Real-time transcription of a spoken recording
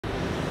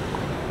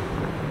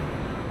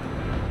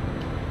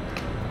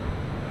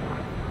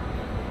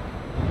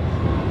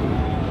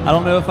I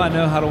don't know if I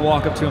know how to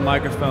walk up to a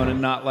microphone and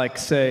not like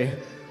say,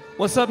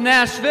 "What's up,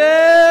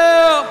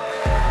 Nashville?"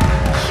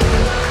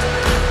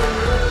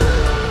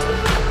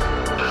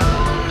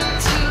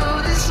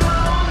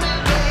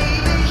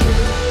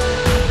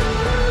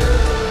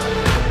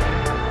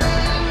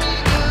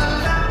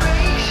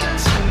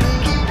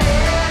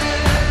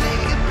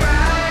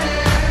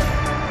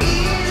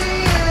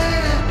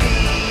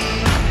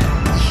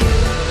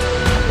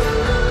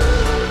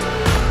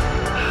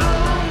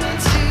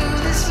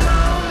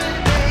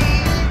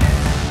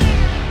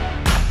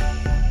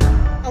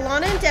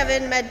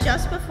 Devin met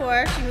just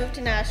before she moved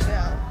to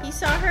Nashville. He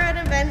saw her at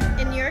an event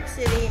in New York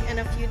City, and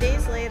a few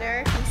days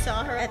later, he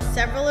saw her at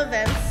several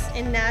events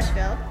in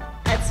Nashville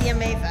at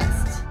CMA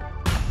Fest.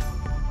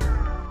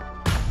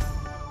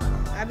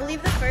 I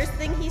believe the first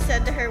thing he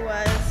said to her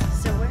was,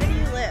 "So where do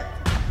you live?"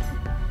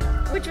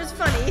 Which was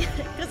funny,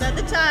 because at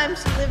the time,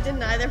 she lived in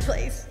neither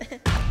place.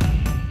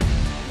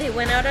 They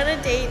went out on a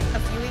date a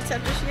few weeks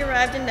after she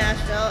arrived in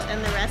Nashville,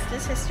 and the rest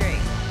is history.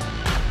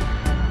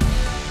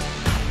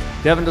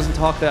 Devin doesn't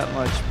talk that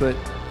much, but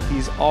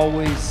he's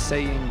always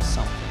saying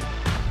something.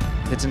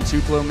 If it's in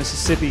Tupelo,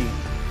 Mississippi,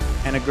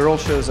 and a girl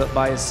shows up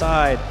by his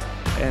side,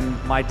 and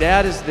my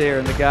dad is there,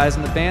 and the guys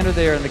in the band are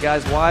there, and the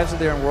guys' wives are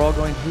there, and we're all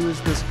going, "Who is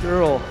this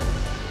girl?"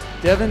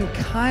 Devin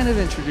kind of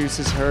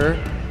introduces her,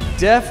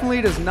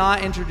 definitely does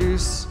not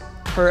introduce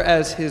her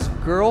as his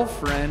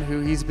girlfriend,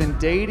 who he's been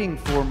dating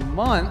for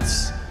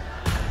months.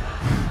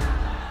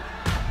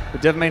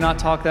 But Devin may not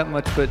talk that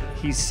much, but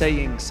he's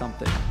saying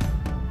something.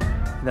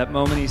 In that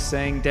moment he's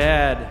saying,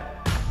 "Dad,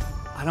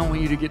 I don't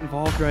want you to get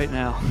involved right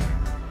now."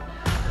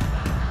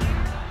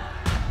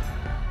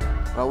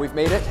 Well, we've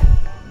made it.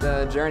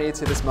 The journey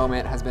to this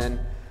moment has been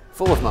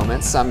full of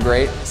moments, some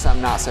great,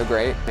 some not so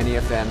great, many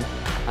of them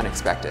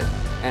unexpected.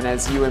 And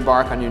as you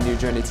embark on your new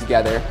journey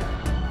together,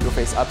 you'll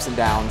face ups and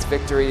downs,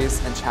 victories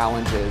and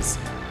challenges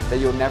that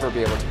you'll never be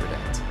able to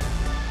predict.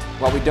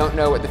 While we don't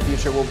know what the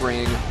future will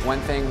bring,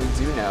 one thing we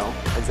do know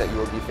is that you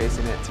will be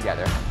facing it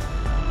together.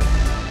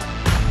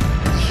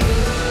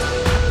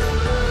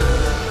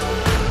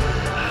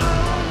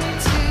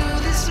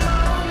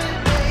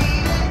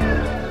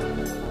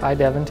 I,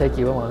 Devin, take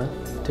you, Alana,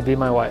 to be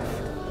my wife,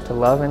 to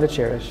love and to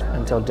cherish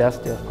until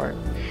death do us part.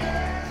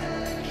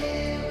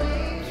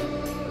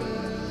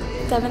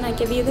 Devin, I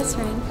give you this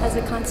ring as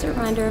a constant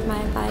reminder of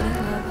my abiding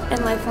love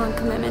and lifelong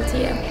commitment to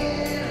you.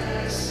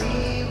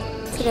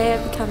 Today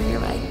I've become your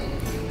wife.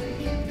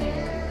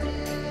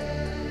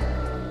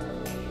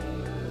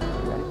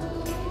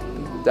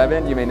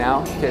 Devin, you may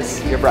now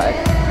kiss your bride.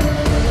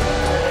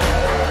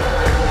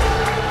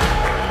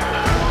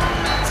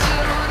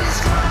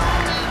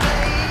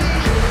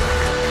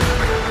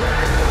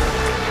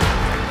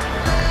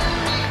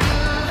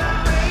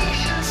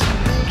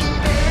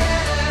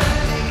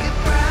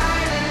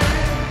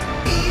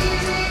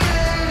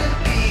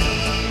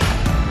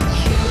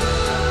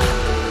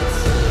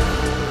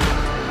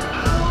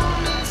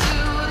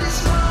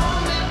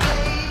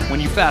 When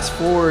you fast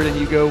forward and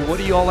you go, "What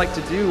do you all like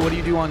to do? What do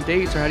you do on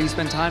dates, or how do you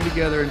spend time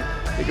together?" And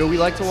they go, "We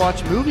like to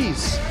watch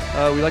movies.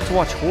 We like to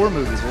watch horror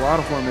movies, a lot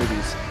of horror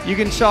movies." You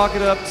can chalk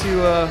it up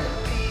to,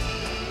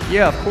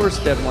 yeah, of course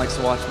Devin likes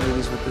to watch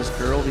movies with this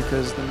girl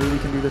because the movie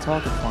can do the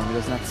talking for him. He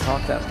doesn't have to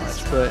talk that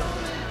much. But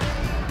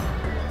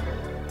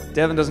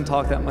Devin doesn't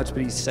talk that much,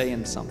 but he's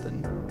saying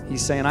something.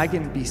 He's saying, "I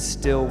can be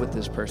still with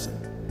this person.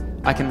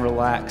 I can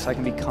relax. I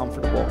can be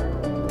comfortable."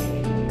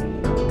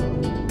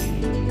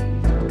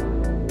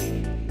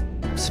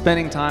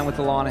 Spending time with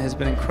Alana has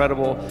been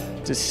incredible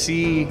to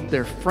see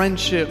their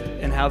friendship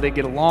and how they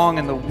get along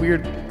and the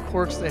weird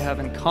quirks they have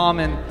in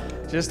common.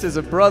 Just as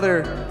a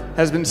brother,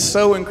 has been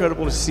so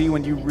incredible to see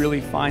when you really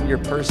find your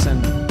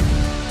person.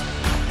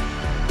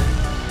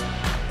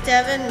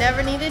 Devin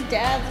never needed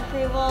Dad's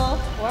approval,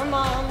 or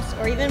Mom's,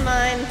 or even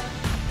mine.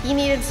 He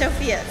needed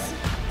Sophia's.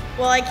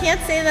 Well, I can't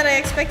say that I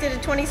expected a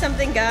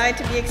 20-something guy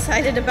to be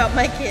excited about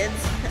my kids.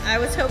 I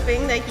was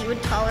hoping that he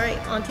would tolerate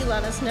Auntie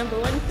Lana's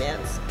 #1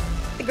 fans.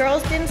 The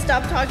girls didn't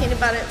stop talking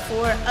about it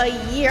for a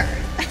year.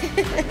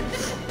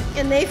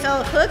 And they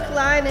fell hook,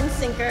 line, and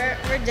sinker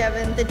for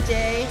Devin the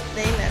day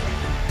they met him.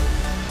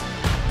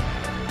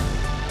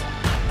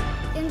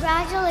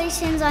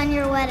 Congratulations on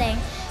your wedding.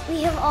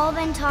 We have all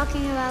been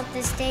talking about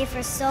this day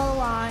for so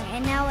long,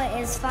 and now it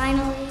is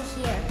finally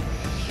here.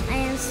 I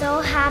am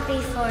so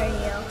happy for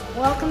you.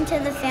 Welcome to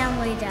the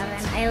family,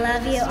 Devin. I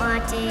love you,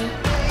 Auntie.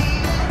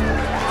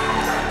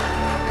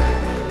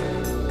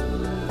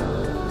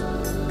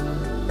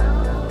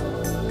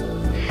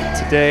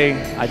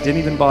 Today, I didn't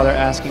even bother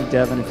asking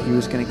Devin if he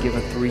was going to give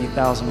a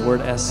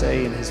 3,000-word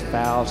essay in his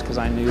vows, because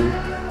I knew he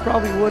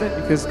probably wouldn't,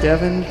 because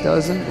Devin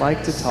doesn't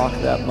like to talk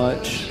that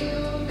much.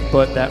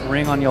 But that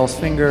ring on y'all's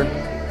finger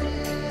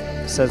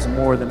says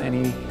more than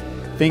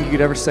anything you could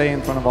ever say in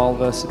front of all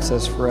of us. It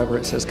says forever.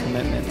 It says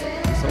commitment.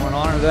 So in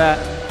honor of that,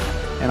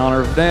 in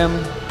honor of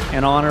them,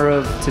 in honor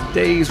of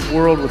today's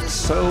world with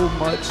so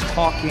much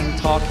talking,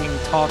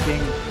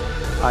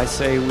 I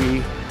say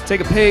we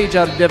take a page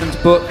out of Devin's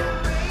book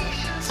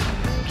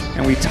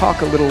and we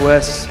talk a little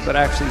less, but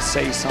actually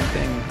say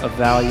something of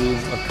value,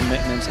 of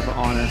commitment, of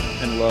honor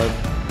and love.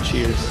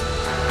 Cheers.